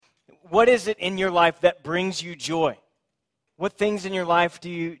What is it in your life that brings you joy? What things in your life do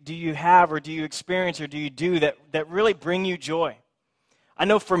you have or do you experience or do you do that really bring you joy? I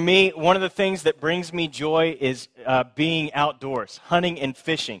know for me, one of the things that brings me joy is being outdoors, hunting and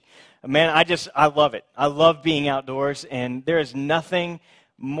fishing. Man, I love it. I love being outdoors, and there is nothing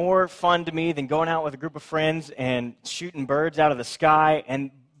more fun to me than going out with a group of friends and shooting birds out of the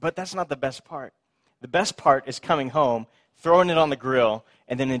sky. But that's not the best part. The best part is coming home, throwing it on the grill,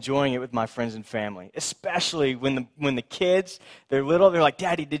 and then enjoying it with my friends and family. Especially when the kids, they're little, they're like,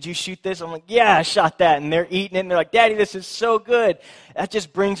 "Daddy, did you shoot this?" I'm like, "Yeah, I shot that." And they're eating it, and they're like, "Daddy, this is so good." That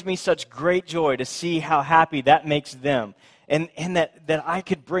just brings me such great joy to see how happy that makes them. And that I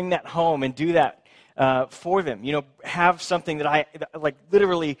could bring that home and do that for them. You know, have something that I, like,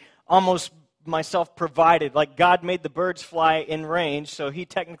 literally almost myself provided. Like, God made the birds fly in range, so he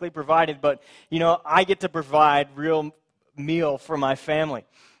technically provided. But, you know, I get to provide real meal for my family.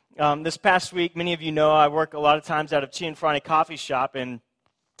 This past week, many of you know I work a lot of times out of Cianfrani Coffee Shop, and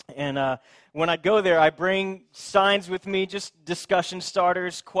when I go there, I bring signs with me, just discussion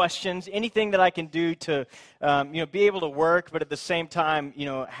starters, questions, anything that I can do to be able to work, but at the same time,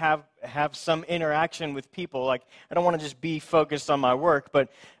 have some interaction with people. Like, I don't want to just be focused on my work, but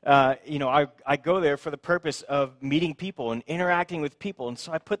I go there for the purpose of meeting people and interacting with people. And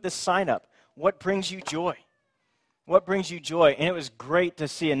so I put this sign up: what brings you joy? What brings you joy? And it was great to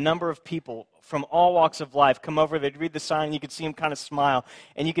see a number of people from all walks of life come over. They'd read the sign, and you could see them kind of smile,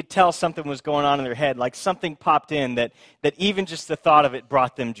 and you could tell something was going on in their head, like something popped in that even just the thought of it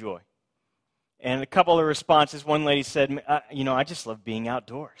brought them joy. And a couple of responses, one lady said, I just love being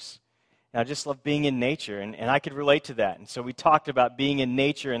outdoors. And I just love being in nature, and I could relate to that. And so we talked about being in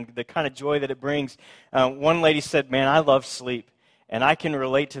nature and the kind of joy that it brings. One lady said, "Man, I love sleep," and I can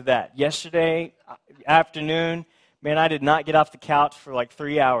relate to that. Yesterday afternoon, man, I did not get off the couch for like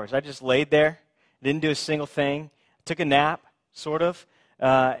 3 hours. I just laid there, didn't do a single thing, took a nap, sort of,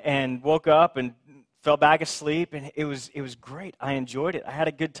 and woke up and fell back asleep, and it was great. I enjoyed it. I had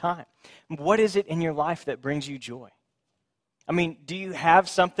a good time. What is it in your life that brings you joy? I mean, do you have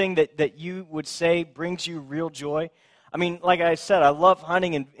something that you would say brings you real joy? I mean, like I said, I love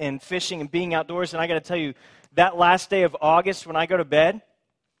hunting and fishing and being outdoors, and I got to tell you, that last day of August when I go to bed,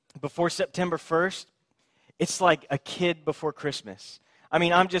 before September 1st, it's like a kid before Christmas. I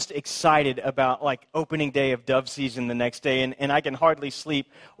mean, I'm just excited about, like, opening day of dove season the next day, and I can hardly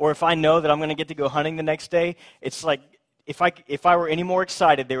sleep. Or if I know that I'm going to get to go hunting the next day, it's like if I were any more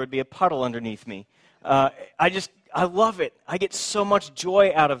excited, there would be a puddle underneath me. I love it. I get so much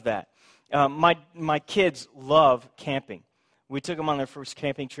joy out of that. My kids love camping. We took them on their first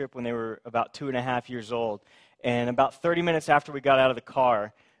camping trip when they were about 2.5 years old, and about 30 minutes after we got out of the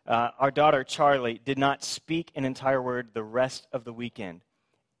car, our daughter, Charlie, did not speak an entire word the rest of the weekend.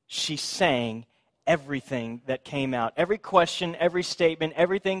 She sang everything that came out. Every question, every statement,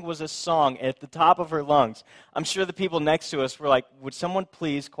 everything was a song at the top of her lungs. I'm sure the people next to us were like, "Would someone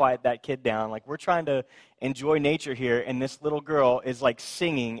please quiet that kid down? Like, we're trying to enjoy nature here, and this little girl is, like,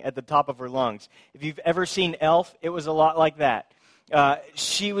 singing at the top of her lungs." If you've ever seen Elf, it was a lot like that.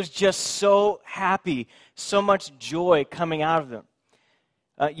 She was just so happy, so much joy coming out of them.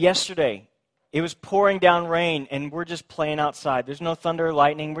 Yesterday, it was pouring down rain, and we're just playing outside. There's no thunder or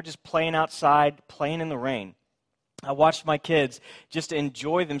lightning. We're just playing outside, playing in the rain. I watched my kids just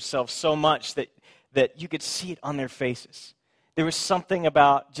enjoy themselves so much that you could see it on their faces. There was something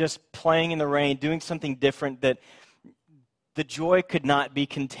about just playing in the rain, doing something different, that the joy could not be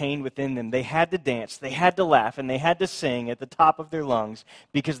contained within them. They had to dance, they had to laugh, and they had to sing at the top of their lungs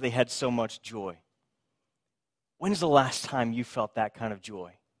because they had so much joy. When's the last time you felt that kind of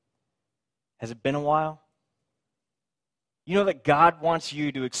joy? Has it been a while? You know that God wants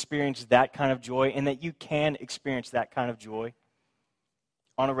you to experience that kind of joy, and that you can experience that kind of joy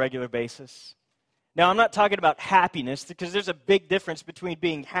on a regular basis. Now, I'm not talking about happiness, because there's a big difference between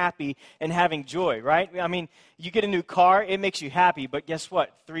being happy and having joy, right? I mean, you get a new car, it makes you happy, but guess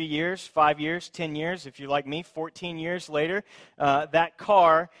what? 3 years, 5 years, 10 years, if you're like me, 14 years later, that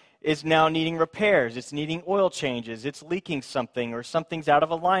car is now needing repairs. It's needing oil changes. It's leaking something, or something's out of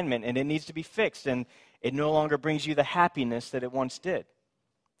alignment and it needs to be fixed, and it no longer brings you the happiness that it once did.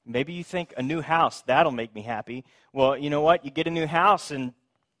 Maybe you think a new house, that'll make me happy. Well, you know what? You get a new house, and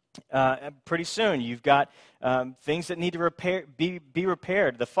pretty soon you've got things that need to be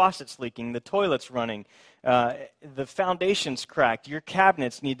repaired. The faucet's leaking, the toilet's running, the foundation's cracked, your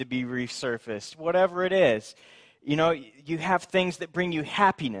cabinets need to be resurfaced, whatever it is. You know, you have things that bring you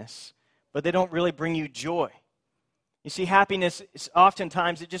happiness, but they don't really bring you joy. You see, happiness is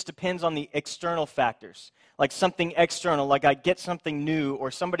oftentimes, it just depends on the external factors. Like something external, like I get something new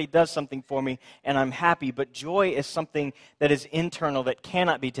or somebody does something for me and I'm happy. But joy is something that is internal that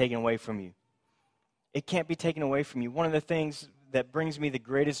cannot be taken away from you. It can't be taken away from you. One of the things that brings me the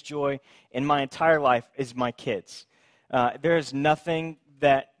greatest joy in my entire life is my kids. There is nothing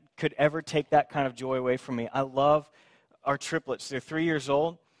that could ever take that kind of joy away from me. I love our triplets. They're 3 years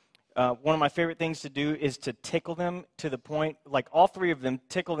old. One of my favorite things to do is to tickle them to the point, like all three of them,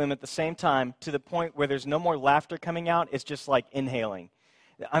 tickle them at the same time to the point where there's no more laughter coming out. It's just like inhaling.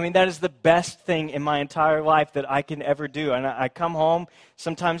 I mean, that is the best thing in my entire life that I can ever do. And I come home,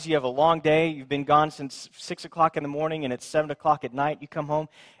 sometimes you have a long day, you've been gone since 6 o'clock in the morning and it's 7 o'clock at night. You come home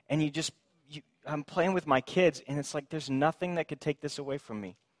and I'm playing with my kids and it's like there's nothing that could take this away from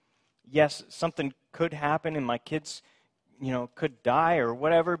me. Yes, something could happen and my kids could die or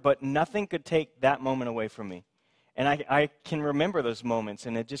whatever, but nothing could take that moment away from me. And I can remember those moments,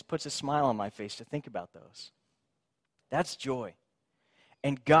 and it just puts a smile on my face to think about those. That's joy.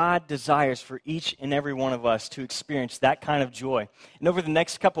 And God desires for each and every one of us to experience that kind of joy. And over the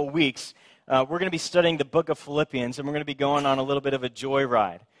next couple of weeks, we're going to be studying the book of Philippians, and we're going to be going on a little bit of a joy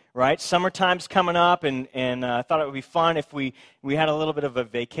ride. Right? Summertime's coming up, and I thought it would be fun if we had a little bit of a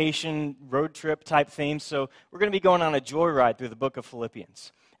vacation, road trip type theme. So we're going to be going on a joyride through the book of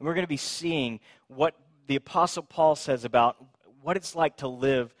Philippians. And we're going to be seeing what the Apostle Paul says about what it's like to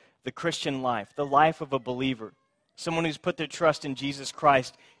live the Christian life, the life of a believer, someone who's put their trust in Jesus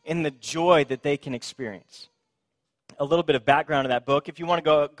Christ, in the joy that they can experience. A little bit of background of that book. If you want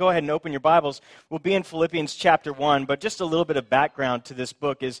to go ahead and open your Bibles, we'll be in Philippians chapter 1, but just a little bit of background to this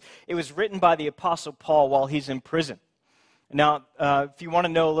book is it was written by the Apostle Paul while he's in prison. Now, if you want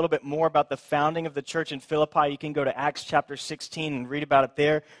to know a little bit more about the founding of the church in Philippi, you can go to Acts chapter 16 and read about it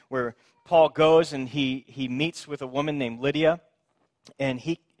there, where Paul goes and he meets with a woman named Lydia, and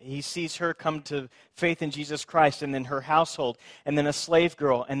he sees her come to faith in Jesus Christ, and then her household, and then a slave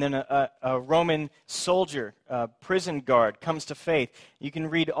girl, and then a Roman soldier, prison guard, comes to faith. You can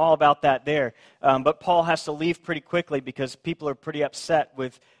read all about that there. But Paul has to leave pretty quickly because people are pretty upset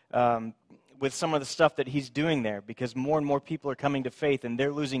with some of the stuff that he's doing there, because more and more people are coming to faith, and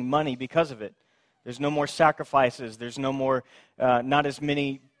they're losing money because of it. There's no more sacrifices. There's no more, not as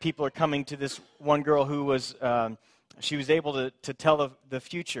many people are coming to this one girl who was... she was able to tell the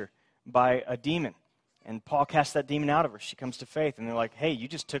future by a demon. And Paul casts that demon out of her. She comes to faith. And they're like, hey, you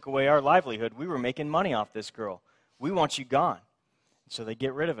just took away our livelihood. We were making money off this girl. We want you gone. So they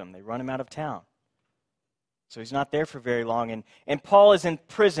get rid of him. They run him out of town. So he's not there for very long. And Paul is in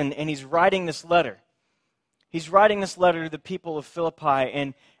prison, and he's writing this letter. He's writing this letter to the people of Philippi.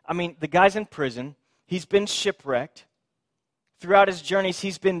 And, I mean, the guy's in prison. He's been shipwrecked. Throughout his journeys,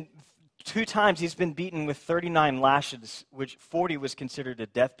 he's been... 2 times he's been beaten with 39 lashes, which 40 was considered a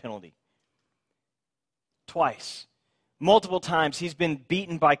death penalty. Twice. Multiple times he's been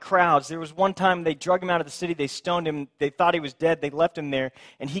beaten by crowds. There was one time they drug him out of the city, they stoned him, they thought he was dead, they left him there,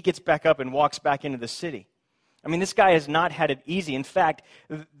 and he gets back up and walks back into the city. I mean, this guy has not had it easy. In fact,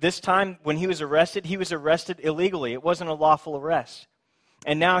 this time when he was arrested illegally. It wasn't a lawful arrest.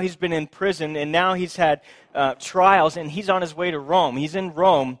 And now he's been in prison, and now he's had trials, and he's on his way to Rome. He's in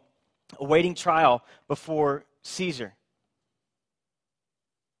Rome, awaiting trial before Caesar.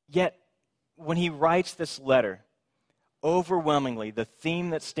 Yet, when he writes this letter, overwhelmingly, the theme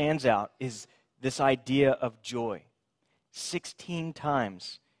that stands out is this idea of joy. 16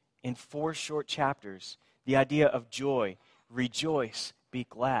 times in 4 short chapters, the idea of joy, rejoice, be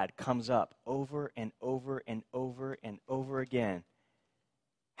glad, comes up over and over and over and over again.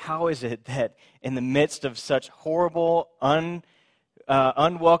 How is it that in the midst of such horrible,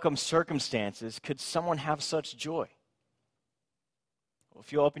 unwelcome circumstances, could someone have such joy? Well,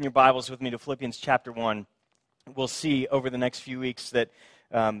 if you'll open your Bibles with me to Philippians chapter 1, we'll see over the next few weeks that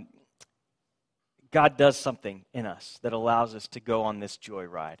God does something in us that allows us to go on this joy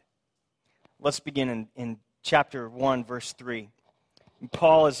ride. Let's begin in chapter 1, verse 3.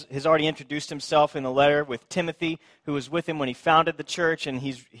 Paul has already introduced himself in the letter with Timothy, who was with him when he founded the church, and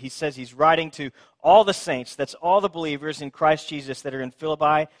he says he's writing to all the saints, that's all the believers in Christ Jesus that are in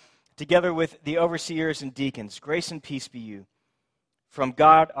Philippi, together with the overseers and deacons. Grace and peace be you from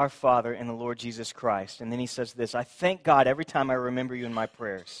God our Father and the Lord Jesus Christ. And then he says this, I thank God every time I remember you in my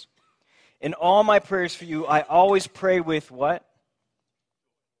prayers. In all my prayers for you, I always pray with what?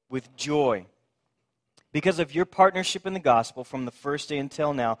 With joy. Because of your partnership in the gospel from the first day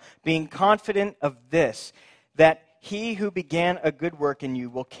until now, being confident of this, that he who began a good work in you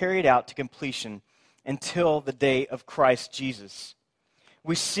will carry it out to completion until the day of Christ Jesus.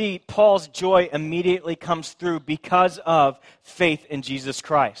 we see Paul's joy immediately comes through because of faith in Jesus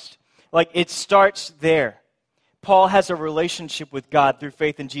Christ. Like, it starts there. Paul has a relationship with God through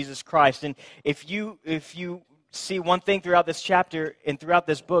faith in Jesus Christ. And if you see one thing throughout this chapter and throughout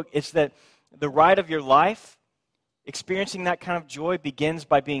this book, it's that the ride of your life, experiencing that kind of joy, begins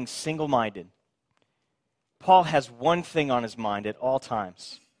by being single-minded. Paul has one thing on his mind at all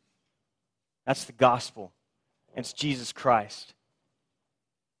times. That's the gospel. It's Jesus Christ.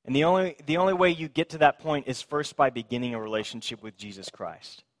 And the only way you get to that point is first by beginning a relationship with Jesus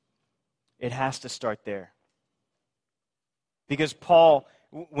Christ. It has to start there. Because Paul,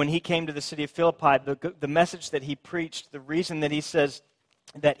 when he came to the city of Philippi, the message that he preached, the reason that he says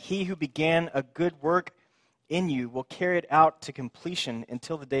that he who began a good work in you will carry it out to completion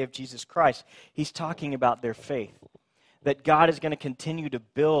until the day of Jesus Christ. He's talking about their faith. That God is going to continue to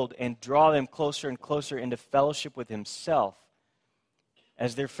build and draw them closer and closer into fellowship with himself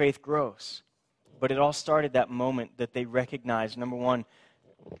as their faith grows. But it all started that moment that they recognized, number one,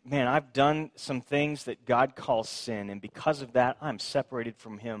 man, I've done some things that God calls sin, and because of that, I'm separated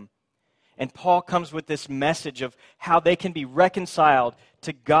from him. And Paul comes with this message of how they can be reconciled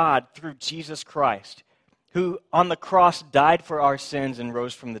to God through Jesus Christ, who on the cross died for our sins and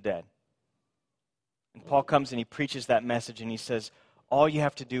rose from the dead. And Paul comes and he preaches that message, and he says, all you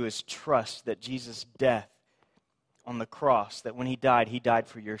have to do is trust that Jesus' death on the cross, that when he died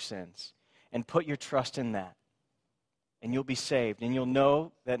for your sins. And put your trust in that. And you'll be saved. And you'll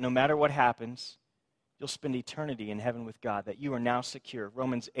know that no matter what happens, you'll spend eternity in heaven with God, that you are now secure.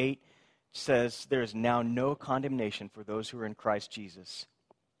 Romans 8 says there is now no condemnation for those who are in Christ Jesus.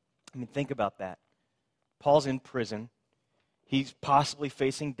 I mean, think about that. Paul's in prison. He's possibly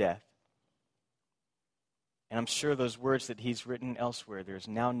facing death. And I'm sure those words that he's written elsewhere, there's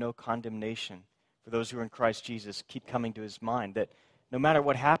now no condemnation for those who are in Christ Jesus, keep coming to his mind. That no matter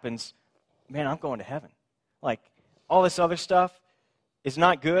what happens, man, I'm going to heaven. Like, all this other stuff is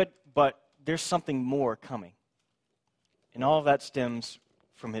not good, but there's something more coming. And all of that stems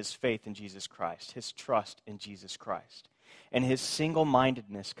from his faith in Jesus Christ, his trust in Jesus Christ. And his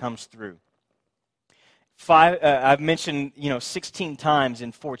single-mindedness comes through. I've mentioned, 16 times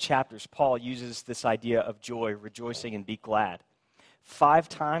in 4 chapters, Paul uses this idea of joy, rejoicing, and be glad. 5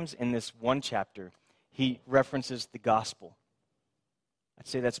 times in this one chapter, he references the gospel. I'd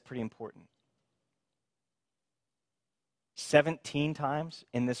say that's pretty important. 17 times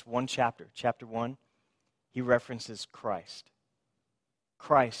in this one chapter, chapter 1, he references Christ.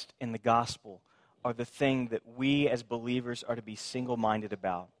 Christ and the gospel are the thing that we as believers are to be single-minded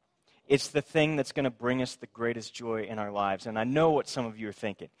about. It's the thing that's going to bring us the greatest joy in our lives. And I know what some of you are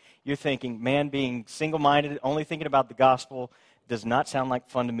thinking. You're thinking, man, being single-minded, only thinking about the gospel, does not sound like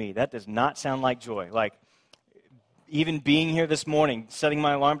fun to me. That does not sound like joy. Like, even being here this morning, setting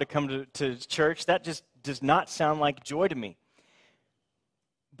my alarm to come to church, that just does not sound like joy to me.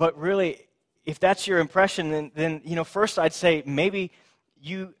 But really, if that's your impression, then first I'd say maybe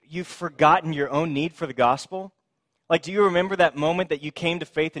you've forgotten your own need for the gospel. Like, do you remember that moment that you came to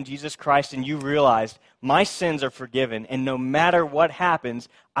faith in Jesus Christ and you realized, my sins are forgiven, and no matter what happens,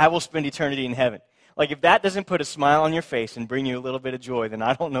 I will spend eternity in heaven? Like, if that doesn't put a smile on your face and bring you a little bit of joy, then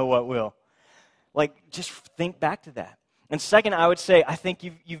I don't know what will. Like, just think back to that. And second, I would say, I think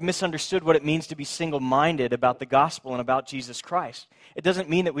you've misunderstood what it means to be single-minded about the gospel and about Jesus Christ. It doesn't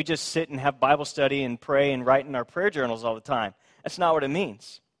mean that we just sit and have Bible study and pray and write in our prayer journals all the time. That's not what it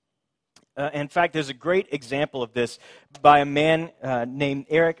means. In fact, there's a great example of this by a man named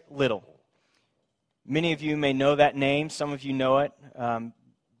Eric Liddell. Many of you may know that name. Some of you know it.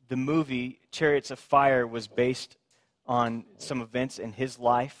 The movie Chariots of Fire was based on some events in his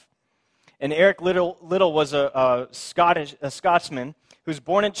life. And Eric Liddell was a Scotsman who was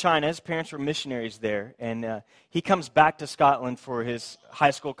born in China. His parents were missionaries there. And he comes back to Scotland for his high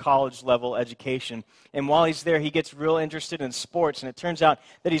school, college level education. And while he's there, he gets real interested in sports. And it turns out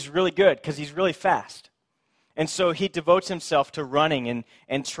that he's really good because he's really fast. And so he devotes himself to running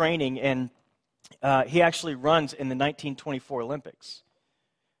and training. And he actually runs in the 1924 Olympics.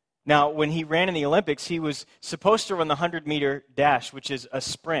 Now, when he ran in the Olympics, he was supposed to run the 100-meter dash, which is a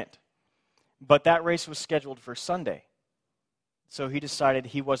sprint. But that race was scheduled for Sunday. So he decided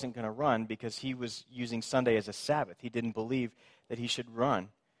he wasn't going to run because he was using Sunday as a Sabbath. He didn't believe that he should run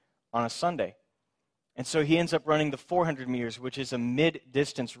on a Sunday. And so he ends up running the 400 meters, which is a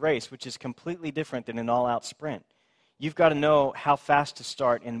mid-distance race, which is completely different than an all-out sprint. You've got to know how fast to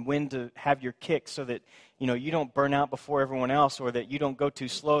start and when to have your kick so that you don't burn out before everyone else, or that you don't go too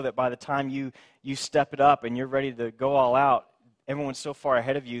slow that by the time you step it up and you're ready to go all out, everyone's so far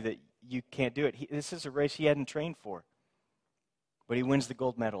ahead of you that you can't do it. This is a race he hadn't trained for. but he wins the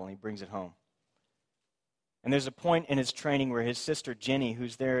gold medal and he brings it home. And there's a point in his training where his sister Jenny,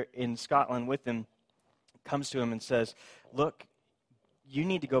 who's there in Scotland with him, comes to him and says, look, you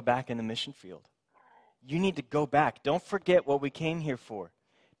need to go back in the mission field. You need to go back. Don't forget what we came here for.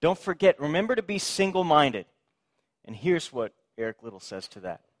 Don't forget. Remember to be single-minded. And here's what Eric Liddell says to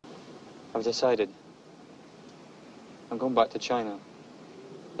that. I've decided. I'm going back to China.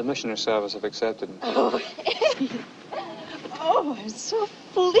 The missionary service have accepted me. Oh, oh, I'm so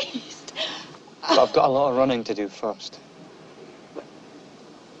pleased. But I've got a lot of running to do first.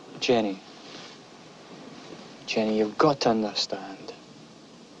 Jenny, you've got to understand.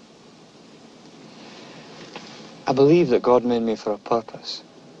 I believe that God made me for a purpose.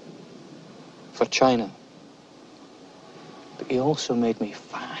 For China. But he also made me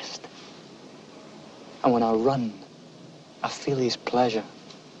fast. And when I run, I feel his pleasure.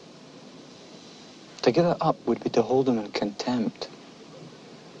 To give it up would be to hold him in contempt.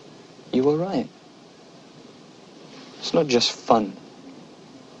 You were right. It's not just fun.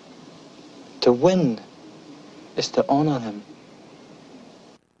 To win is to honor him.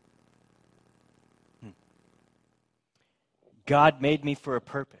 God made me for a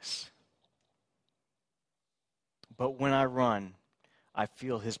purpose. But when I run, I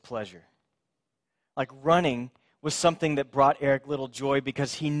feel his pleasure. Like running was something that brought Eric Liddell joy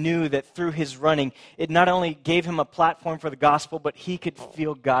because he knew that through his running, it not only gave him a platform for the gospel, but he could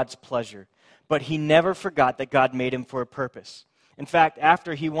feel God's pleasure. But he never forgot that God made him for a purpose. In fact,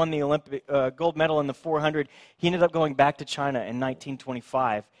 after he won the Olympic gold medal in the 400, he ended up going back to China in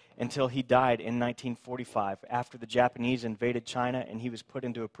 1925 until he died in 1945 after the Japanese invaded China and he was put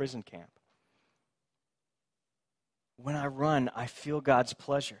into a prison camp. When I run, I feel God's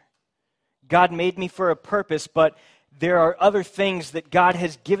pleasure. God made me for a purpose, but there are other things that God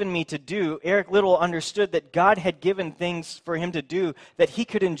has given me to do. Eric Liddell understood that God had given things for him to do that he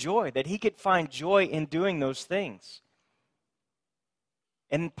could enjoy, that he could find joy in doing those things.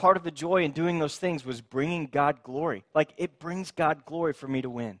 And part of the joy in doing those things was bringing God glory. Like, it brings God glory for me to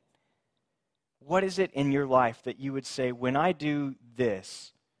win. What is it in your life that you would say, when I do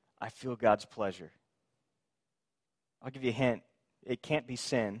this, I feel God's pleasure? I'll give you a hint. It can't be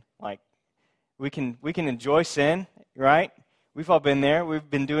sin. Like, we can enjoy sin, right? We've all been there. We've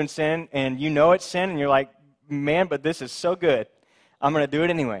been doing sin, and you know it's sin, and you're like, man, but this is so good. I'm going to do it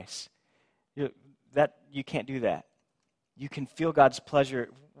anyways. You can't do that. You can feel God's pleasure.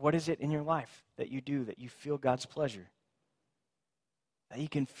 What is it in your life that you do that you feel God's pleasure? That you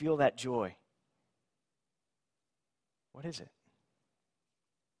can feel that joy. What is it?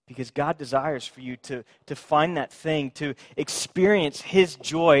 Because God desires for you to find that thing, to experience his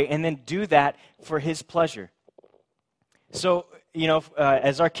joy, and then do that for his pleasure. So,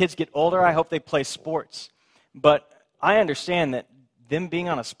 as our kids get older, I hope they play sports. But I understand that them being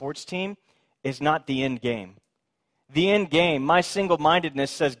on a sports team is not the end game. The end game, my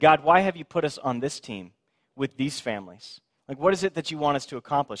single-mindedness says, God, why have you put us on this team with these families? Like, what is it that you want us to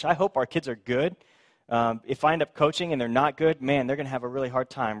accomplish? I hope our kids are good. If I end up coaching and they're not good, man, they're going to have a really hard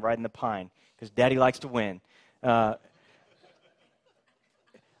time riding the pine because Daddy likes to win. But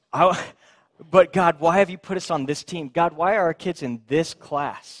God, why have you put us on this team? God, why are our kids in this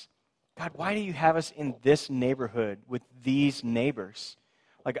class? God, why do you have us in this neighborhood with these neighbors?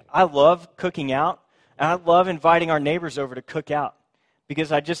 Like, I love cooking out, and I love inviting our neighbors over to cook out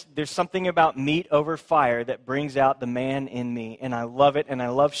because there's something about meat over fire that brings out the man in me, and I love it, and I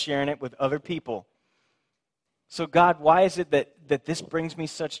love sharing it with other people. So God, why is it that this brings me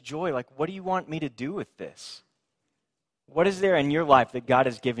such joy? Like, what do you want me to do with this? What is there in your life that God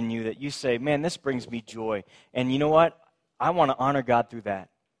has given you that you say, man, this brings me joy? And you know what? I want to honor God through that.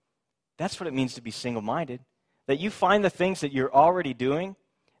 That's what it means to be single-minded. That you find the things that you're already doing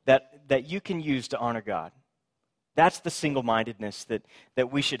that you can use to honor God. That's the single-mindedness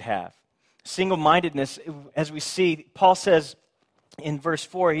that we should have. Single-mindedness, as we see, Paul says in verse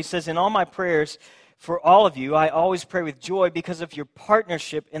 4, he says, in all my prayers for all of you, I always pray with joy because of your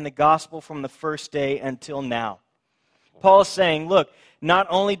partnership in the gospel from the first day until now. Paul is saying, look, not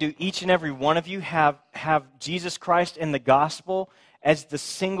only do each and every one of you have Jesus Christ and the gospel as the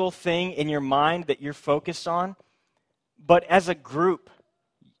single thing in your mind that you're focused on, but as a group,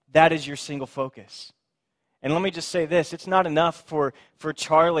 that is your single focus. And let me just say this, it's not enough for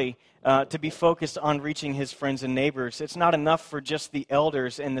Charlie to be focused on reaching his friends and neighbors. It's not enough for just the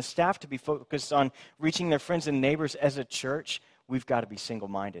elders and the staff to be focused on reaching their friends and neighbors. As a church, we've got to be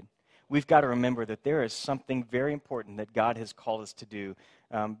single-minded. We've got to remember that there is something very important that God has called us to do.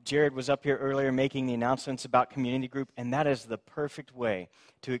 Jared was up here earlier making the announcements about community group, and that is the perfect way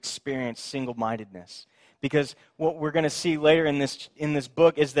to experience single-mindedness. Because what we're going to see later in this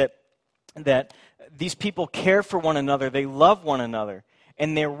book is that these people care for one another, they love one another,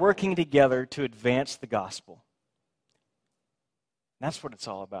 and they're working together to advance the gospel. That's what it's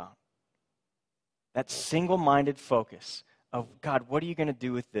all about. That single-minded focus of, God, what are you going to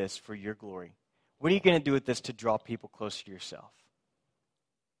do with this for your glory? What are you going to do with this to draw people closer to yourself?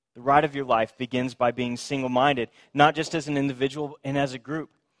 The ride of your life begins by being single-minded, not just as an individual and as a group.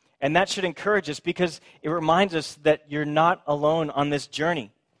 And that should encourage us because it reminds us that you're not alone on this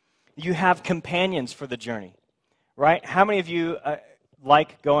journey. You have companions for the journey, right? How many of you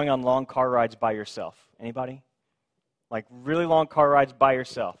like going on long car rides by yourself? Anybody? Like really long car rides by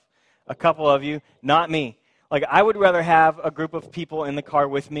yourself? A couple of you, not me. Like I would rather have a group of people in the car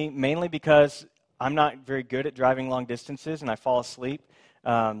with me, mainly because I'm not very good at driving long distances and I fall asleep.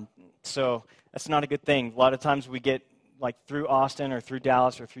 So that's not a good thing. A lot of times we get like through Austin or through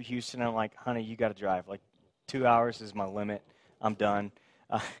Dallas or through Houston and I'm like, honey, you got to drive. Like 2 hours is my limit. I'm done.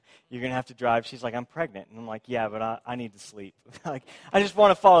 You're going to have to drive. She's like, I'm pregnant. And I'm like, yeah, but I need to sleep. Like, I just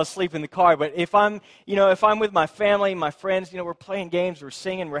want to fall asleep in the car. But if I'm with my family, my friends, we're playing games, we're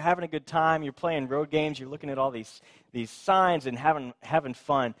singing, we're having a good time. You're playing road games. You're looking at all these signs and having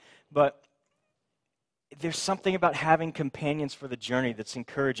fun. But there's something about having companions for the journey that's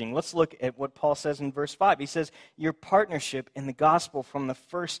encouraging. Let's look at what Paul says in verse 5. He says, your partnership in the gospel from the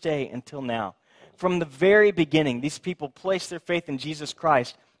first day until now. From the very beginning, these people placed their faith in Jesus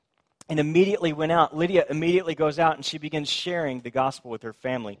Christ and immediately went out. Lydia immediately goes out and she begins sharing the gospel with her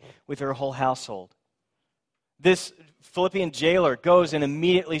family, with her whole household. This Philippian jailer goes and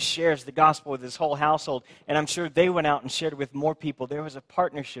immediately shares the gospel with his whole household, and I'm sure they went out and shared it with more people. There was a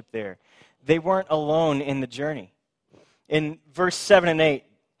partnership there. They weren't alone in the journey. In verse 7 and 8,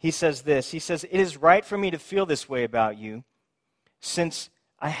 he says this. He says, it is right for me to feel this way about you, since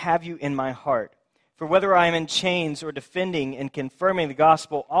I have you in my heart. For whether I am in chains or defending and confirming the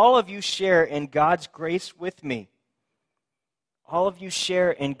gospel, all of you share in God's grace with me. All of you share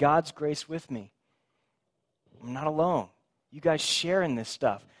in God's grace with me. I'm not alone. You guys share in this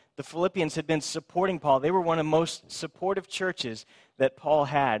stuff. The Philippians had been supporting Paul. They were one of the most supportive churches that Paul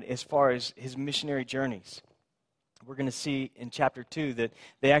had as far as his missionary journeys. We're going to see in chapter 2 that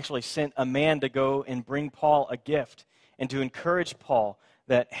they actually sent a man to go and bring Paul a gift and to encourage Paul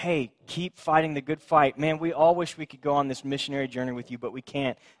that, hey, keep fighting the good fight. Man, we all wish we could go on this missionary journey with you, but we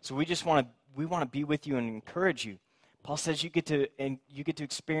can't. So we want to be with you and encourage you. Paul says you get to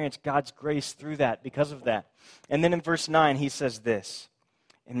experience God's grace through that, because of that. And then in verse 9, he says this,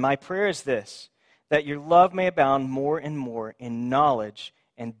 and my prayer is this, that your love may abound more and more in knowledge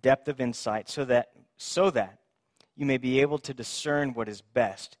and depth of insight, so that you may be able to discern what is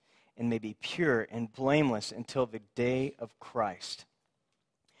best and may be pure and blameless until the day of Christ.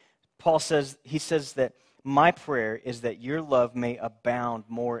 Paul says that my prayer is that your love may abound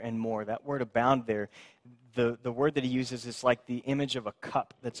more and more. That word abound there, the word that he uses is like the image of a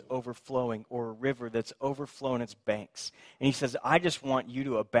cup that's overflowing or a river that's overflowing its banks. And he says, I just want you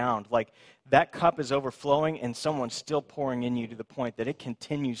to abound. Like that cup is overflowing and someone's still pouring in you to the point that it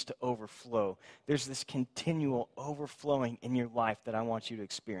continues to overflow. There's this continual overflowing in your life that I want you to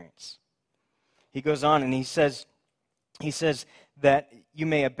experience. He goes on and he says that you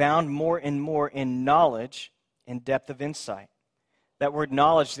may abound more and more in knowledge and depth of insight. That word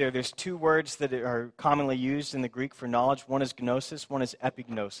knowledge there's two words that are commonly used in the Greek for knowledge. One is gnosis, one is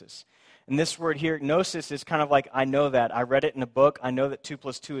epignosis. And this word here, gnosis, is kind of like, I know that. I read it in a book. I know that 2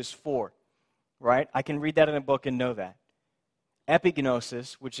 + 2 is 4, right? I can read that in a book and know that.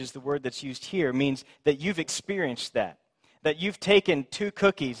 Epignosis, which is the word that's used here, means that you've experienced that. That you've taken 2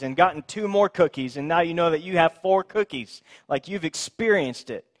 cookies and gotten 2 more cookies, and now you know that you have 4 cookies. Like you've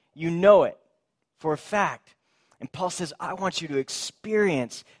experienced it. You know it for a fact. And Paul says, I want you to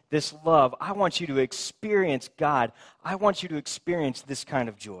experience this love. I want you to experience God. I want you to experience this kind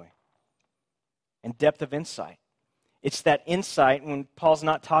of joy and depth of insight. It's that insight when Paul's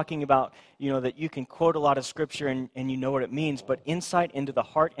not talking about, that you can quote a lot of Scripture and you know what it means, but insight into the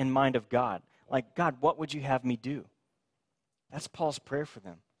heart and mind of God. Like, God, what would you have me do? That's Paul's prayer for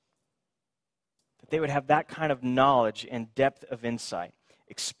them. That they would have that kind of knowledge and depth of insight.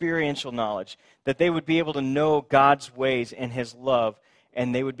 Experiential knowledge, that they would be able to know God's ways and his love,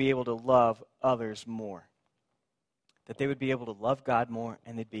 and they would be able to love others more. That they would be able to love God more,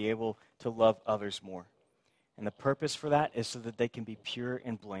 and they'd be able to love others more. And the purpose for that is so that they can be pure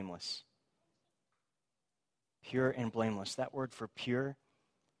and blameless. Pure and blameless. That word for pure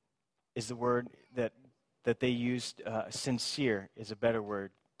is the word that they used. Sincere is a better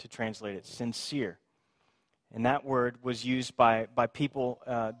word to translate it. Sincere. And that word was used by people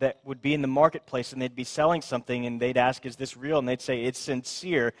that would be in the marketplace, and they'd be selling something, and they'd ask, is this real? And they'd say, it's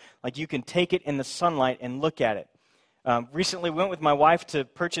sincere. Like, you can take it in the sunlight and look at it. Recently, we went with my wife to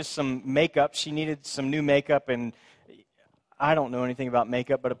purchase some makeup. She needed some new makeup, and I don't know anything about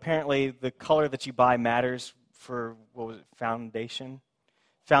makeup, but apparently the color that you buy matters for, what was it, foundation?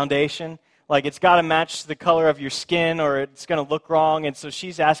 Like, it's got to match the color of your skin, or it's going to look wrong. And so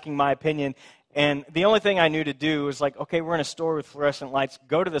she's asking my opinion. And the only thing I knew to do was like, okay, we're in a store with fluorescent lights.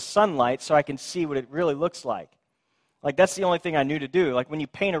 Go to the sunlight so I can see what it really looks like. Like, that's the only thing I knew to do. Like, when you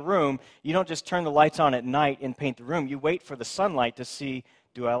paint a room, you don't just turn the lights on at night and paint the room. You wait for the sunlight to see,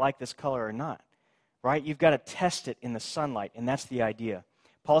 do I like this color or not? Right? You've got to test it in the sunlight, and that's the idea.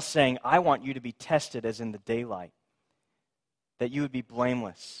 Paul's saying, I want you to be tested as in the daylight, that you would be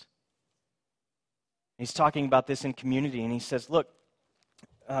blameless. He's talking about this in community, and he says, look,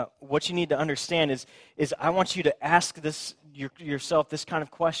 what you need to understand is I want you to ask yourself this kind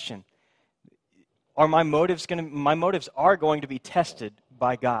of question. Are my motives are going to be tested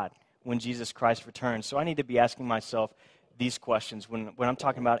by God when Jesus Christ returns? So I need to be asking myself these questions when I'm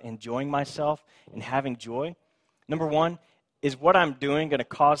talking about enjoying myself and having joy. Number one, is what I'm doing going to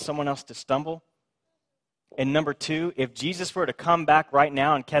cause someone else to stumble? And number two, if Jesus were to come back right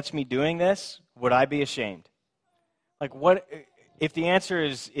now and catch me doing this, would I be ashamed? Like, what if the answer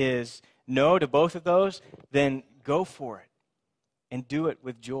is no to both of those, then go for it and do it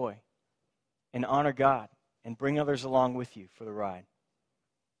with joy and honor God and bring others along with you for the ride.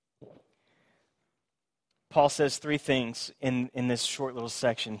 Paul says three things in this short little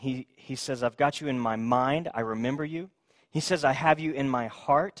section. He says, I've got you in my mind, I remember you. He says, I have you in my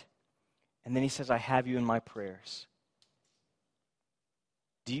heart. And then he says, I have you in my prayers.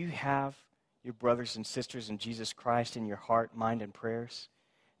 Do you have your brothers and sisters in Jesus Christ in your heart, mind, and prayers?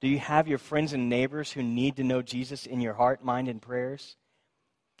 Do you have your friends and neighbors who need to know Jesus in your heart, mind, and prayers?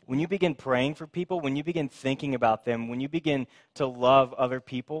 When you begin praying for people, when you begin thinking about them, when you begin to love other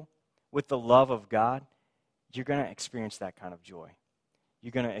people with the love of God, you're going to experience that kind of joy.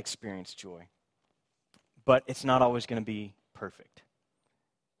 You're going to experience joy. But it's not always going to be perfect.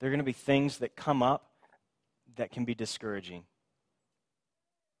 There are going to be things that come up that can be discouraging.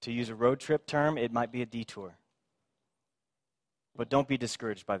 To use a road trip term, it might be a detour. But don't be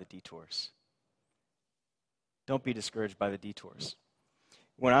discouraged by the detours. Don't be discouraged by the detours.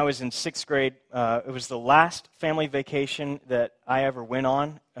 When I was in 6th grade, it was the last family vacation that I ever went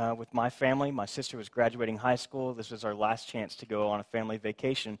on with my family. My sister was graduating high school. This was our last chance to go on a family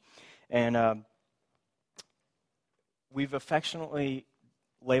vacation. And we've affectionately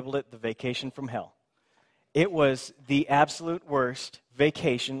labeled it the vacation from hell. It was the absolute worst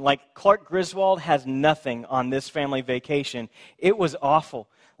vacation. Like, Clark Griswold has nothing on this family vacation. It was awful.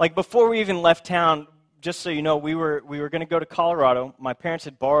 Like, before we even left town, just so you know, we were going to go to Colorado. My parents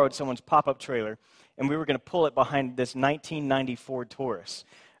had borrowed someone's pop-up trailer, and we were going to pull it behind this 1990 Ford Taurus,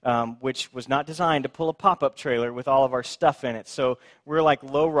 which was not designed to pull a pop-up trailer with all of our stuff in it. So we're like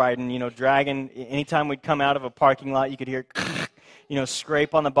low-riding, dragging. Anytime we'd come out of a parking lot, you could hear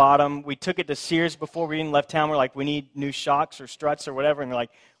scrape on the bottom. We took it to Sears before we even left town. We're like, we need new shocks or struts or whatever. And they're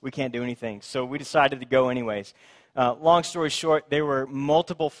like, we can't do anything. So we decided to go anyways. Long story short, there were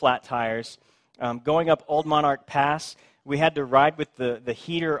multiple flat tires. Going up Old Monarch Pass, we had to ride with the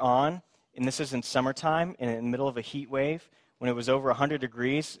heater on. And this is in summertime, in the middle of a heat wave, when it was over 100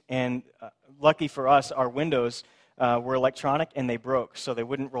 degrees. And lucky for us, our windows were electronic and they broke, so they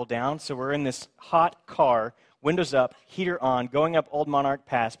wouldn't roll down. So we're in this hot car, windows up, heater on, going up Old Monarch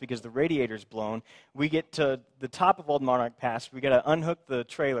Pass because the radiator's blown. We get to the top of Old Monarch Pass. We got to unhook the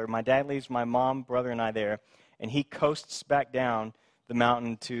trailer. My dad leaves my mom, brother, and I there, and he coasts back down the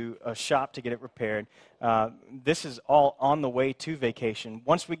mountain to a shop to get it repaired. This is all on the way to vacation.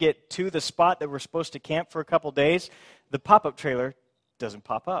 Once we get to the spot that we're supposed to camp for a couple days, the pop-up trailer doesn't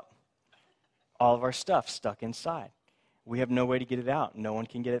pop up. All of our stuff stuck inside. We have no way to get it out. No one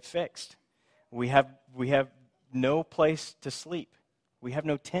can get it fixed. We have no place to sleep. We have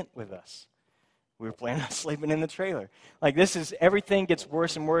no tent with us. We were planning on sleeping in the trailer. Like, everything gets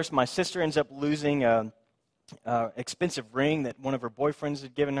worse and worse. My sister ends up losing a expensive ring that one of her boyfriends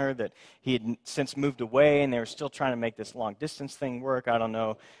had given her that he had since moved away, and they were still trying to make this long-distance thing work. I don't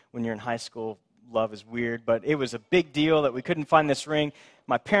know. When you're in high school, love is weird, but it was a big deal that we couldn't find this ring.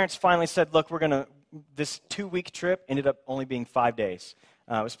 My parents finally said, look, this 2-week trip ended up only being 5 days.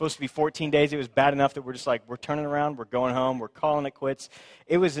 It was supposed to be 14 days. It was bad enough that we're just like, we're turning around, we're going home, we're calling it quits.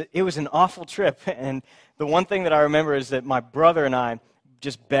 It was an awful trip, and the one thing that I remember is that my brother and I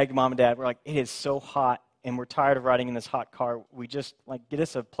just begged Mom and Dad. We're like, it is so hot, and we're tired of riding in this hot car. We just, get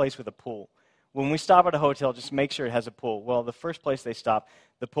us a place with a pool. When we stop at a hotel, just make sure it has a pool. Well, the first place they stopped,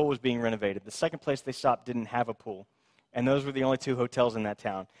 the pool was being renovated. The second place they stopped didn't have a pool. And those were the only 2 hotels in that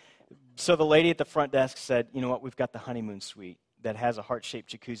town. So the lady at the front desk said, you know what, we've got the honeymoon suite that has a heart-shaped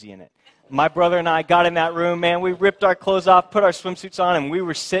jacuzzi in it. My brother and I got in that room, man. We ripped our clothes off, put our swimsuits on, and we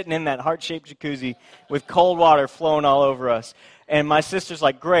were sitting in that heart-shaped jacuzzi with cold water flowing all over us. And my sister's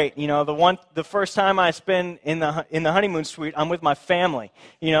like, great, you know, the first time I spend in the honeymoon suite, I'm with my family.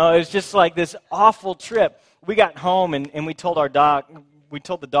 You know, it was just like this awful trip. We got home and we told the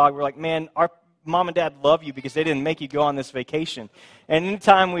dog, we're like, man, our mom and dad love you because they didn't make you go on this vacation. And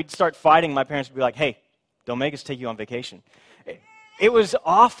anytime we'd start fighting, my parents would be like, hey, don't make us take you on vacation. It was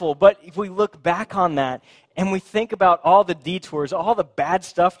awful, but if we look back on that and we think about all the detours, all the bad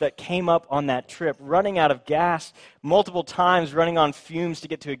stuff that came up on that trip, running out of gas multiple times, running on fumes to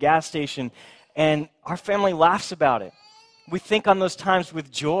get to a gas station, and our family laughs about it. We think on those times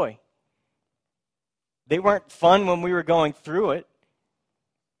with joy. They weren't fun when we were going through it,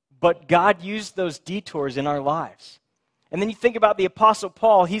 but God used those detours in our lives. And then you think about the Apostle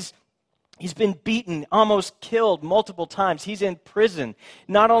Paul. He's been beaten, almost killed multiple times. He's in prison.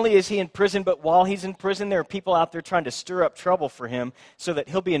 Not only is he in prison, but while he's in prison, there are people out there trying to stir up trouble for him so that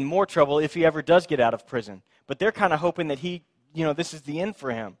he'll be in more trouble if he ever does get out of prison. But they're kind of hoping that this is the end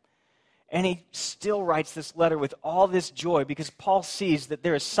for him. And he still writes this letter with all this joy because Paul sees that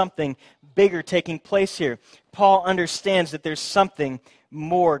there is something bigger taking place here. Paul understands that there's something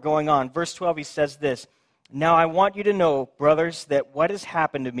more going on. Verse 12, he says this, "Now I want you to know, brothers, that what has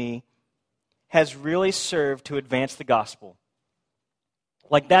happened to me has really served to advance the gospel."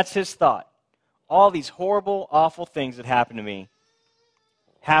 Like, that's his thought. All these horrible, awful things that happened to me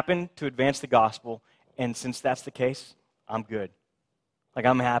happened to advance the gospel, and since that's the case, I'm good. Like,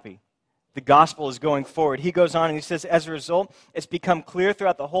 I'm happy. The gospel is going forward. He goes on and he says, as a result, it's become clear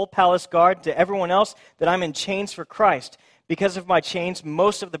throughout the whole palace guard to everyone else that I'm in chains for Christ. Because of my chains,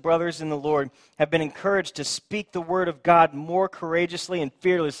 most of the brothers in the Lord have been encouraged to speak the word of God more courageously and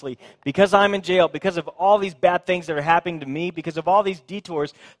fearlessly. Because I'm in jail, because of all these bad things that are happening to me, because of all these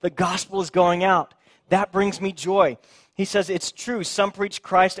detours, the gospel is going out. That brings me joy. He says, it's true, some preach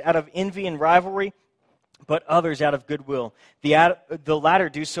Christ out of envy and rivalry, but others out of goodwill. The latter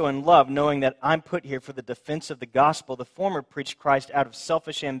do so in love, knowing that I'm put here for the defense of the gospel. The former preach Christ out of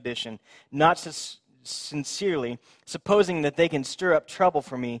selfish ambition, not sincerely, supposing that they can stir up trouble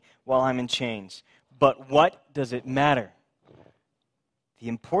for me while I'm in chains. But what does it matter? The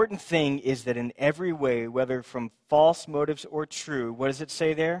important thing is that in every way, whether from false motives or true, what does it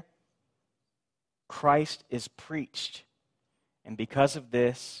say there? Christ is preached. And because of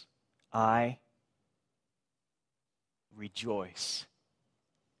this, I rejoice.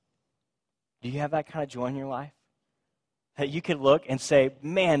 Do you have that kind of joy in your life? That you can look and say,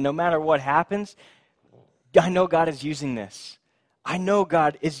 man, no matter what happens, I know God is using this. I know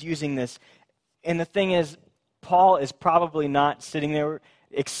God is using this. And the thing is, Paul is probably not sitting there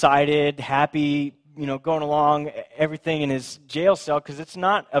excited, happy, going along, everything in his jail cell, because it's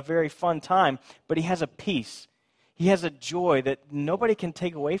not a very fun time, but he has a peace. He has a joy that nobody can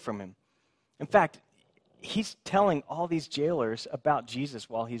take away from him. In fact, he's telling all these jailers about Jesus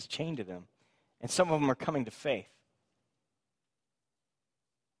while he's chained to them, and some of them are coming to faith.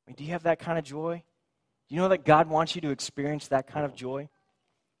 Do you have that kind of joy? Do you know that God wants you to experience that kind of joy?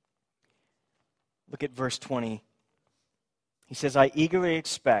 Look at verse 20. He says, I eagerly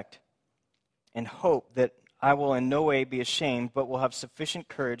expect and hope that I will in no way be ashamed, but will have sufficient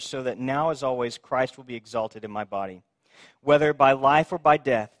courage so that now as always Christ will be exalted in my body, whether by life or by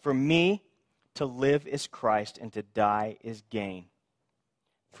death. For me, to live is Christ and to die is gain.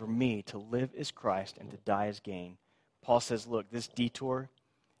 For me, to live is Christ and to die is gain. Paul says, look, this detour,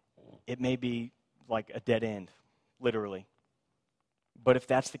 it may be like a dead end, literally. But if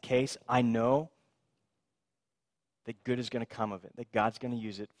that's the case, I know that good is going to come of it, that God's going to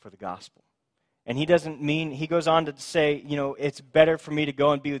use it for the gospel. And he goes on to say, it's better for me to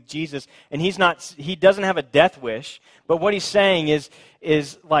go and be with Jesus. And he doesn't have a death wish, but what he's saying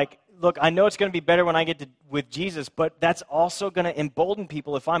is like, look, I know it's going to be better when I get with Jesus, but that's also going to embolden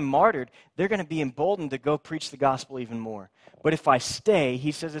people. If I'm martyred, they're going to be emboldened to go preach the gospel even more. But if I stay,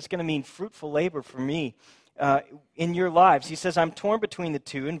 he says it's going to mean fruitful labor for me in your lives. He says, I'm torn between the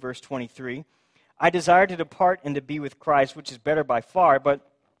two in verse 23. I desire to depart and to be with Christ, which is better by far, but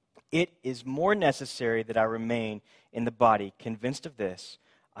it is more necessary that I remain in the body. Convinced of this,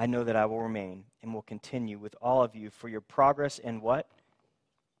 I know that I will remain and will continue with all of you for your progress and what?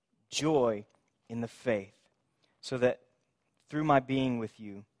 Joy in the faith, so that through my being with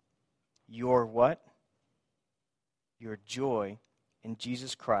you, your what? Your joy in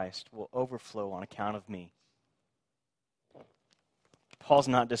Jesus Christ will overflow on account of me. Paul's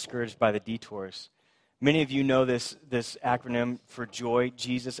not discouraged by the detours. Many of you know this acronym for joy,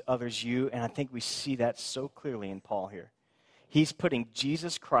 Jesus, others, you, and I think we see that so clearly in Paul here. He's putting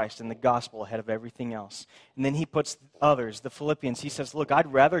Jesus Christ and the gospel ahead of everything else. And then he puts others, the Philippians. He says, look,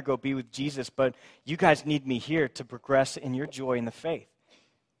 I'd rather go be with Jesus, but you guys need me here to progress in your joy in the faith.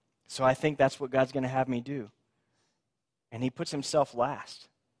 So I think that's what God's going to have me do. And he puts himself last.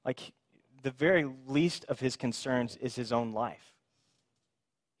 Like, the very least of his concerns is his own life.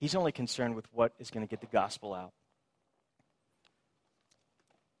 He's only concerned with what is going to get the gospel out.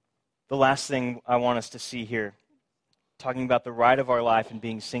 The last thing I want us to see here, talking about the ride of our life and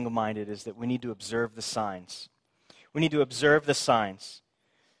being single-minded, is that we need to observe the signs. We need to observe the signs.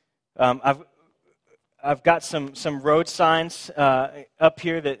 I've got some road signs up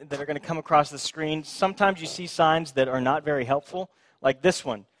here that are going to come across the screen. Sometimes you see signs that are not very helpful, like this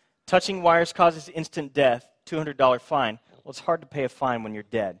one. Touching wires causes instant death, $200 fine. Well, it's hard to pay a fine when you're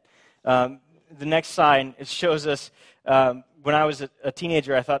dead. The next sign, it shows us, when I was a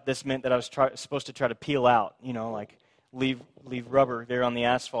teenager, I thought this meant that I was supposed to try to peel out, like leave rubber there on the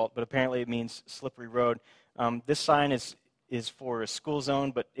asphalt, but apparently it means slippery road. This sign is for a school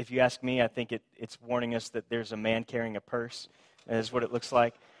zone, but if you ask me, I think it's warning us that there's a man carrying a purse, is what it looks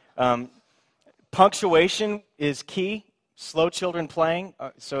like. Punctuation is key. Slow children playing.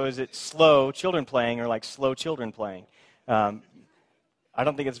 So is it slow children playing or like slow children playing? I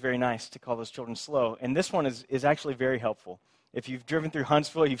don't think it's very nice to call those children slow. And this one is actually very helpful. If you've driven through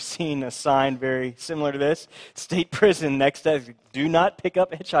Huntsville, you've seen a sign very similar to this. State prison next to do not pick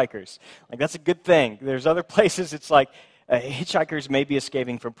up hitchhikers. Like, that's a good thing. There's other places it's like hitchhikers may be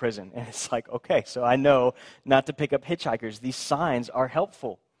escaping from prison. And it's like, okay, so I know not to pick up hitchhikers. These signs are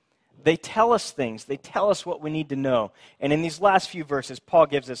helpful. They tell us things. They tell us what we need to know. And in these last few verses, Paul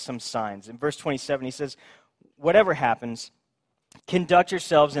gives us some signs. In verse 27, he says, whatever happens, conduct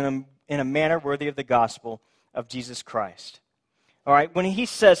yourselves in a manner worthy of the gospel of Jesus Christ. All right, when he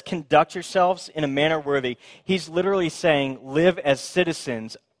says conduct yourselves in a manner worthy, he's literally saying live as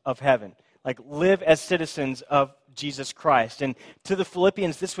citizens of heaven. Like, live as citizens of Jesus Christ. And to the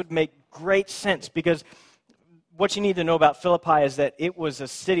Philippians, this would make great sense, because what you need to know about Philippi is that it was a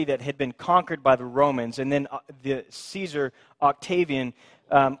city that had been conquered by the Romans, and then the Caesar Octavian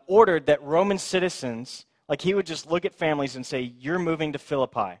ordered that Roman citizens, like, he would just look at families and say, you're moving to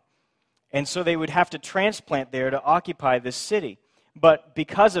Philippi. And so they would have to transplant there to occupy this city. But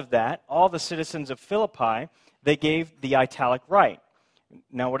because of that, all the citizens of Philippi, they gave the italic right.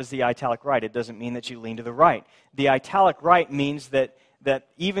 Now, what is the italic right? It doesn't mean that you lean to the right. The italic right means that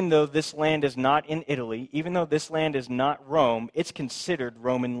even though this land is not in Italy, even though this land is not Rome, it's considered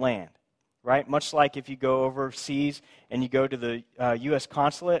Roman land, right? Much like if you go overseas and you go to the U.S.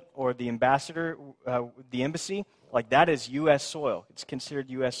 consulate or the ambassador, the embassy, like, that is U.S. soil. It's considered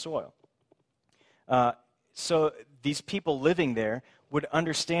U.S. soil. So these people living there would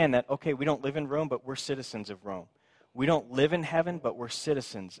understand that, okay, we don't live in Rome, but we're citizens of Rome. We don't live in heaven, but we're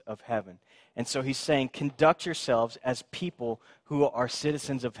citizens of heaven. And so he's saying, conduct yourselves as people who are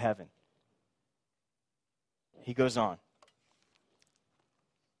citizens of heaven. He goes on.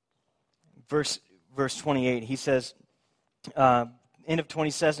 Verse 28, he says, end of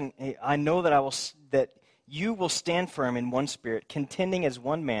 27, I know that you will stand firm in one spirit, contending as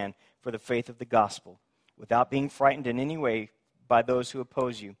one man for the faith of the gospel, without being frightened in any way by those who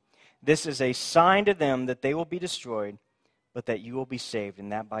oppose you. This is a sign to them that they will be destroyed, but that you will be saved,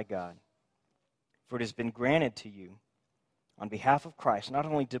 and that by God. For it has been granted to you, on behalf of Christ, not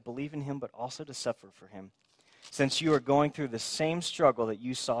only to believe in him, but also to suffer for him, since you are going through the same struggle that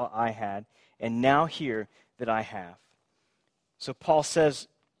you saw I had, and now hear that I have. So Paul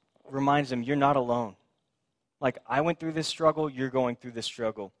reminds them, you're not alone. Like, I went through this struggle, you're going through this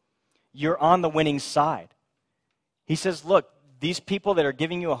struggle. You're on the winning side. He says, look, these people that are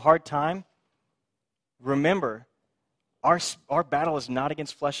giving you a hard time, remember, our battle is not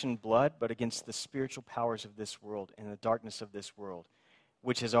against flesh and blood, but against the spiritual powers of this world and the darkness of this world,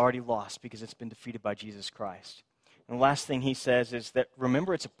 which has already lost because it's been defeated by Jesus Christ. And the last thing he says is that,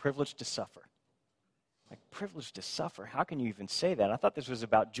 remember, it's a privilege to suffer. Like, privilege to suffer? How can you even say that? I thought this was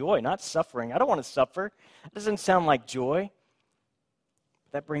about joy, not suffering. I don't want to suffer. That doesn't sound like joy.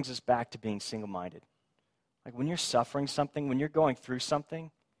 That brings us back to being single-minded. Like, when you're suffering something, when you're going through something,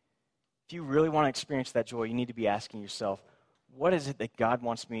 if you really want to experience that joy, you need to be asking yourself, what is it that God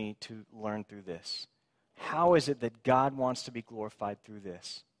wants me to learn through this? How is it that God wants to be glorified through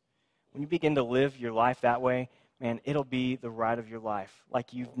this? When you begin to live your life that way, man, it'll be the ride of your life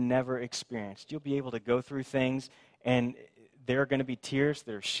like you've never experienced. You'll be able to go through things, and there are going to be tears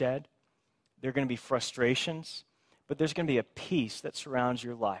that are shed. There are going to be frustrations. But there's going to be a peace that surrounds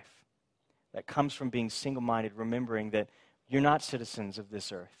your life that comes from being single-minded, remembering that you're not citizens of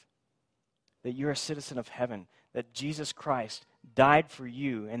this earth, that you're a citizen of heaven, that Jesus Christ died for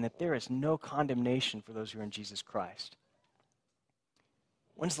you, and that there is no condemnation for those who are in Jesus Christ.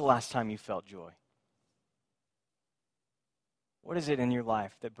 When's the last time you felt joy? What is it in your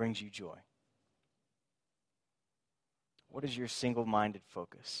life that brings you joy? What is your single-minded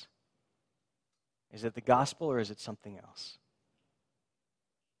focus? Is it the gospel or is it something else?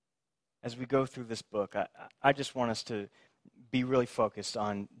 As we go through this book, I just want us to be really focused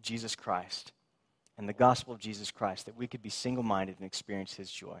on Jesus Christ and the gospel of Jesus Christ, that we could be single-minded and experience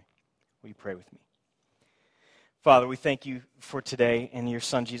his joy. Will you pray with me? Father, we thank you for today and your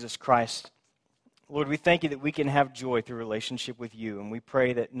Son, Jesus Christ. Lord, we thank you that we can have joy through relationship with you, and we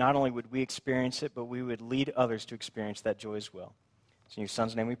pray that not only would we experience it, but we would lead others to experience that joy as well. It's in your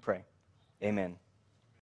Son's name we pray. Amen.